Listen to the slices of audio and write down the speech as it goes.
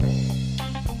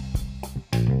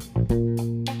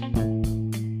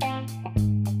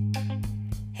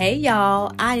Hey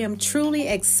y'all, I am truly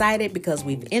excited because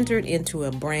we've entered into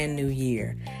a brand new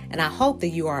year, and I hope that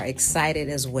you are excited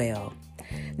as well.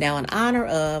 Now, in honor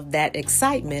of that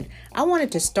excitement, I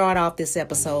wanted to start off this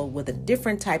episode with a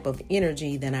different type of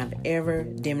energy than I've ever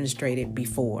demonstrated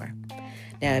before.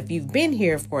 Now, if you've been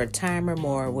here for a time or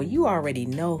more, well, you already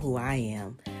know who I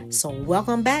am. So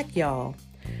welcome back, y'all.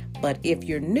 But if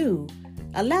you're new,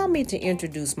 allow me to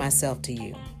introduce myself to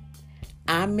you.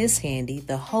 I'm Miss Handy,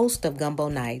 the host of Gumbo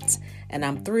Nights, and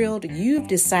I'm thrilled you've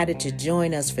decided to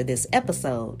join us for this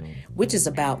episode, which is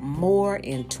about more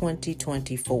in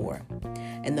 2024.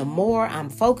 And the more I'm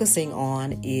focusing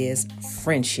on is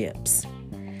friendships.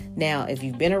 Now, if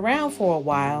you've been around for a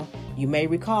while, you may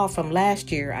recall from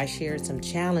last year I shared some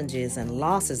challenges and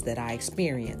losses that I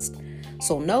experienced.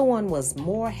 So no one was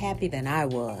more happy than I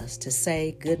was to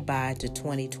say goodbye to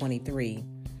 2023.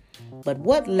 But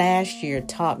what last year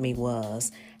taught me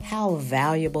was how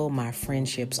valuable my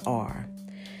friendships are.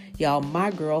 Y'all,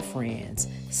 my girlfriends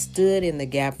stood in the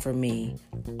gap for me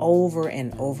over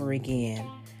and over again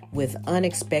with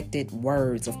unexpected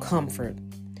words of comfort,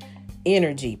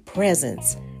 energy,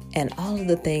 presence, and all of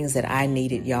the things that I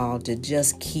needed, y'all, to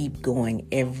just keep going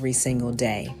every single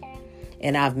day.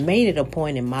 And I've made it a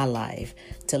point in my life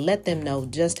to let them know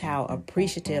just how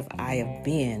appreciative I have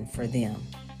been for them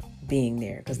being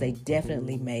there, because they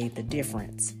definitely made the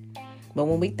difference. But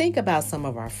when we think about some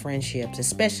of our friendships,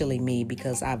 especially me,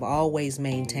 because I've always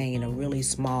maintained a really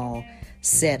small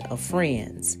set of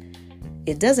friends,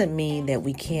 it doesn't mean that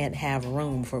we can't have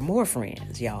room for more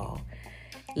friends, y'all.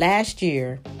 Last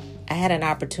year, I had an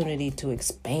opportunity to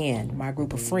expand my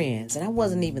group of friends, and I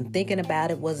wasn't even thinking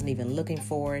about it, wasn't even looking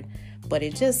for it, but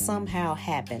it just somehow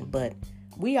happened. But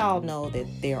we all know that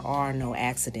there are no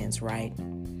accidents, right?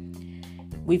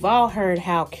 We've all heard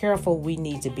how careful we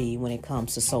need to be when it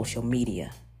comes to social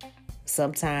media.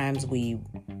 Sometimes we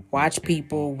watch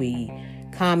people, we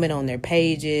comment on their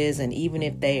pages, and even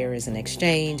if there is an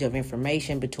exchange of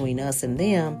information between us and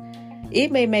them,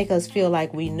 it may make us feel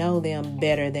like we know them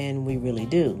better than we really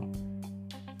do.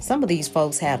 Some of these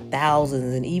folks have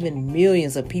thousands and even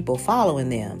millions of people following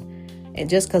them. And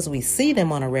just because we see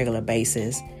them on a regular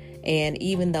basis, and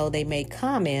even though they may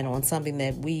comment on something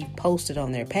that we posted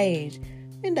on their page,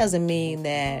 it doesn't mean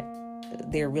that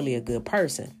they're really a good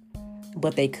person,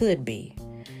 but they could be.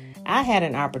 I had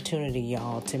an opportunity,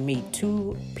 y'all, to meet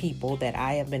two people that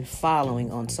I have been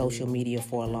following on social media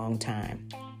for a long time.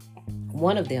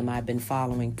 One of them I've been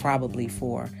following probably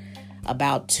for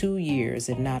about 2 years,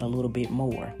 if not a little bit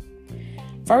more.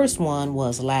 First one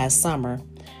was last summer.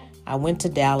 I went to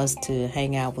Dallas to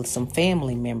hang out with some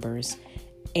family members,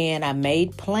 and I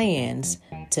made plans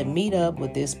to meet up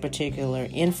with this particular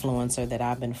influencer that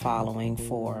I've been following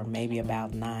for maybe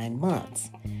about 9 months.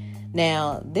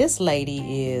 Now, this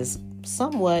lady is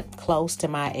somewhat close to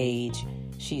my age.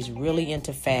 She's really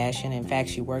into fashion. In fact,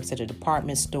 she works at a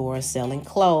department store selling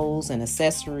clothes and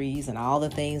accessories and all the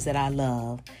things that I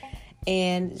love.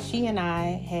 And she and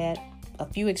I had a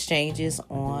few exchanges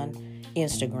on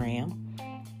Instagram.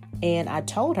 And I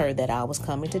told her that I was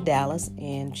coming to Dallas,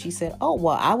 and she said, "Oh,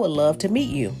 well, I would love to meet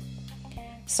you."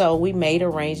 So we made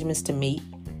arrangements to meet,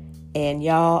 and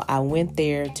y'all, I went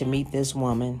there to meet this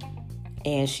woman,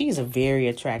 and she's a very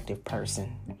attractive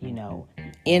person,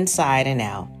 inside and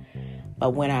out.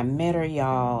 But when I met her,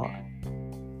 y'all,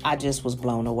 I just was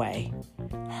blown away.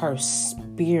 Her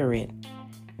spirit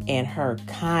and her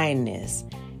kindness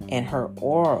and her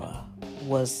aura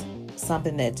was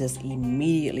something that just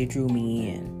immediately drew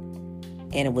me in.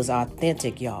 And it was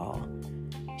authentic, y'all.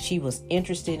 She was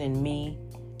interested in me,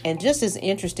 and just as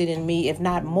interested in me, if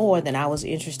not more than I was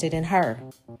interested in her.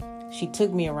 She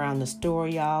took me around the store,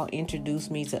 y'all,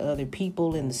 introduced me to other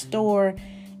people in the store,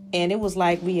 and it was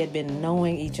like we had been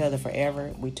knowing each other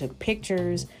forever. We took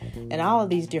pictures and all of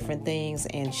these different things,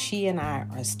 and she and I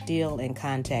are still in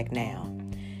contact now.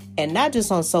 And not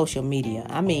just on social media.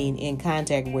 I mean, in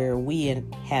contact where we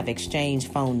have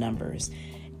exchanged phone numbers.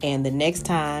 And the next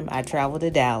time I travel to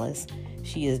Dallas,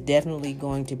 she is definitely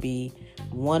going to be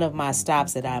one of my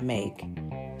stops that I make.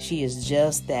 She is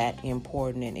just that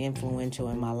important and influential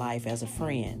in my life as a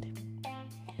friend.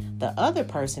 The other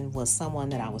person was someone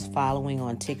that I was following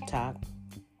on TikTok.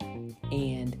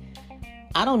 And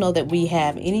I don't know that we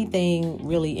have anything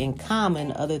really in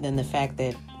common other than the fact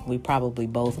that we probably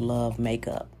both love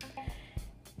makeup.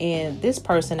 And this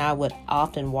person I would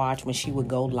often watch when she would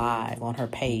go live on her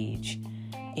page,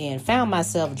 and found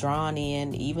myself drawn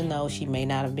in, even though she may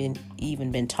not have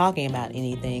been talking about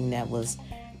anything that was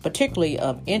particularly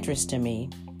of interest to me.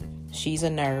 She's a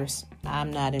nurse. I'm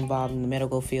not involved in the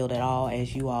medical field at all,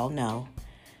 as you all know.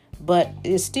 but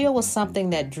it still was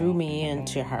something that drew me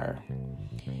into her.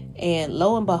 And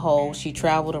lo and behold, she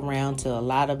traveled around to a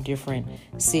lot of different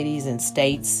cities and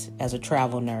states as a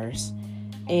travel nurse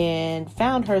and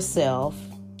found herself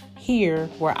here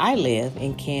where I live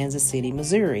in Kansas City,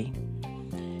 Missouri.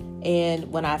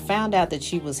 And when I found out that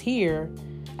she was here,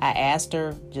 I asked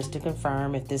her just to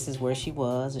confirm if this is where she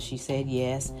was, and she said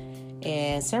yes.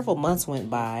 And several months went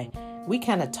by. We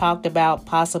kind of talked about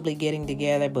possibly getting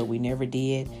together, but we never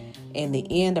did. And the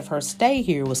end of her stay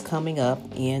here was coming up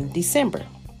in December.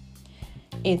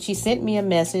 And she sent me a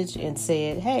message and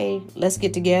said, hey, let's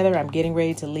get together. I'm getting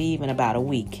ready to leave in about a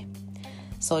week.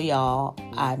 So y'all,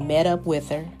 I met up with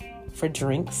her for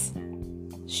drinks,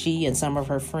 she and some of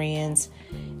her friends.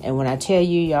 And when I tell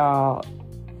you, y'all,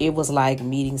 it was like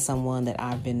meeting someone that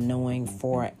I've been knowing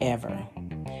forever.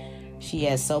 She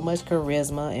has so much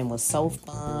charisma and was so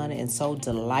fun and so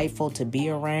delightful to be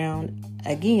around.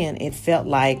 Again, it felt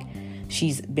like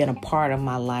she's been a part of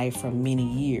my life for many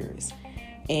years.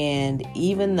 And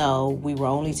even though we were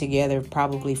only together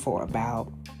probably for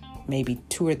about maybe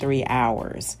 2 or 3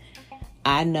 hours,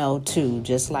 I know too,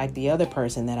 just like the other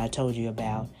person that I told you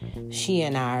about, she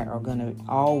and I are going to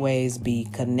always be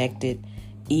connected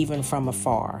even from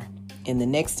afar. And the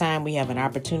next time we have an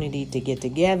opportunity to get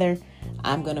together,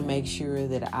 I'm going to make sure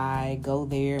that I go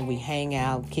there and we hang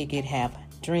out, kick it, have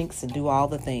drinks, and do all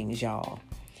the things, y'all.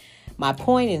 My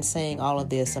point in saying all of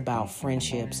this about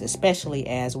friendships, especially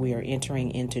as we are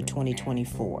entering into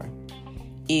 2024,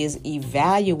 is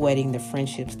evaluating the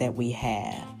friendships that we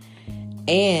have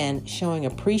and showing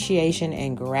appreciation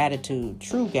and gratitude,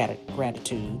 true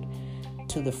gratitude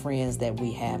to the friends that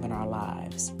we have in our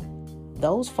lives.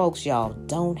 Those folks, y'all,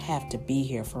 don't have to be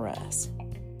here for us.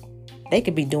 They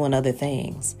could be doing other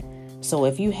things. So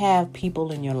if you have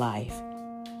people in your life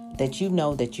that you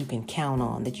know that you can count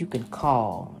on, that you can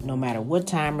call no matter what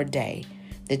time or day,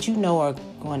 that you know are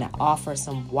going to offer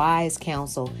some wise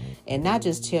counsel and not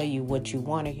just tell you what you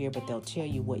want to hear, but they'll tell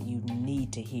you what you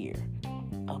need to hear.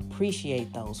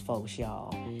 Appreciate those folks,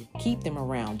 y'all. Keep them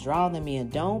around. Draw them in.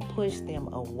 Don't push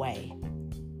them away.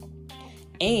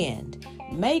 And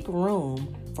make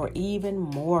room for even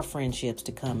more friendships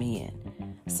to come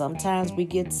in. Sometimes we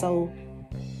get so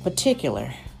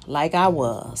particular, like I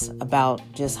was, about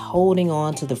just holding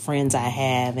on to the friends I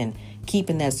have and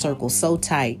keeping that circle so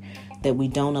tight that we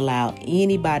don't allow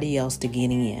anybody else to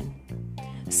get in.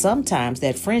 Sometimes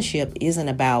that friendship isn't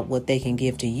about what they can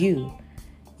give to you.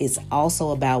 It's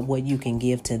also about what you can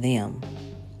give to them.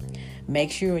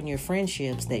 Make sure in your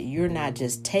friendships that you're not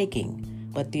just taking,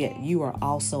 but that you are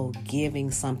also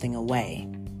giving something away.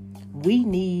 We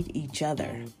need each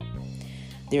other.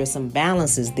 There are some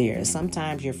balances there.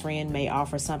 Sometimes your friend may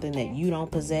offer something that you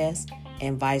don't possess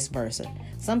and vice versa.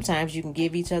 Sometimes you can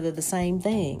give each other the same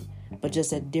thing, but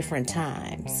just at different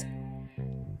times.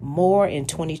 More in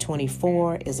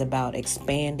 2024 is about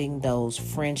expanding those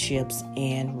friendships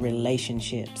and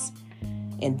relationships.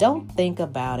 And don't think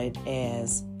about it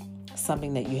as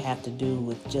something that you have to do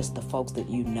with just the folks that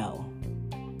you know.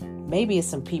 Maybe it's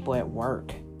some people at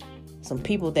work, some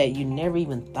people that you never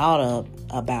even thought of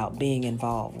about being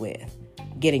involved with,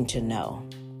 getting to know.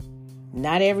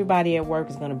 Not everybody at work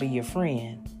is going to be your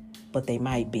friend, but they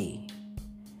might be.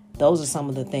 Those are some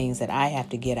of the things that I have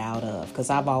to get out of, because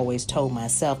I've always told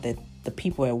myself that the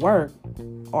people at work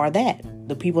are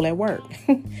the people at work,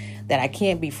 that I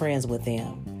can't be friends with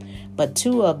them. But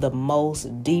 2 of the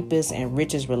most deepest and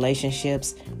richest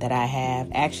relationships that I have,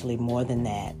 actually more than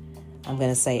that, I'm going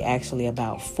to say actually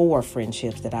about 4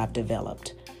 friendships that I've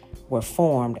developed, were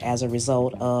formed as a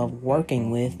result of working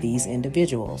with these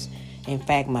individuals. In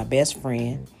fact, my best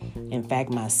friend,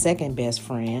 my second best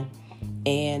friend,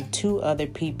 and 2 other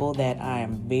people that I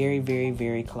am very, very,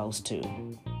 very close to.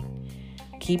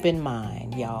 Keep in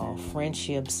mind, y'all,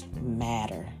 friendships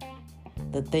matter.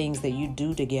 The things that you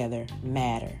do together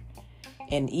matter.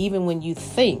 And even when you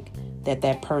think that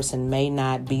that person may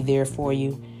not be there for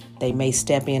you, they may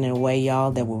step in a way,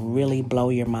 y'all, that will really blow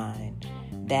your mind.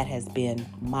 That has been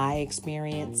my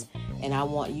experience, and I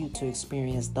want you to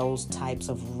experience those types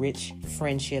of rich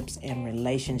friendships and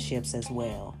relationships as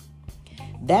well.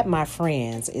 That, my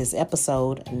friends, is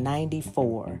episode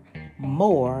 94,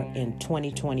 More in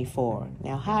 2024.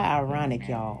 Now, how ironic,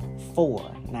 y'all,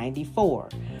 94,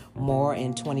 More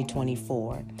in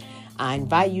 2024. I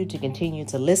invite you to continue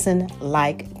to listen,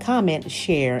 like, comment,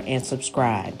 share, and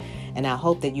subscribe. And I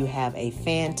hope that you have a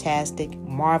fantastic,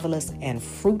 marvelous, and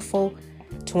fruitful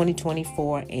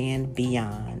 2024 and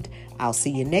beyond. I'll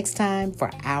see you next time for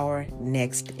our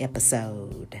next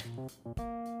episode.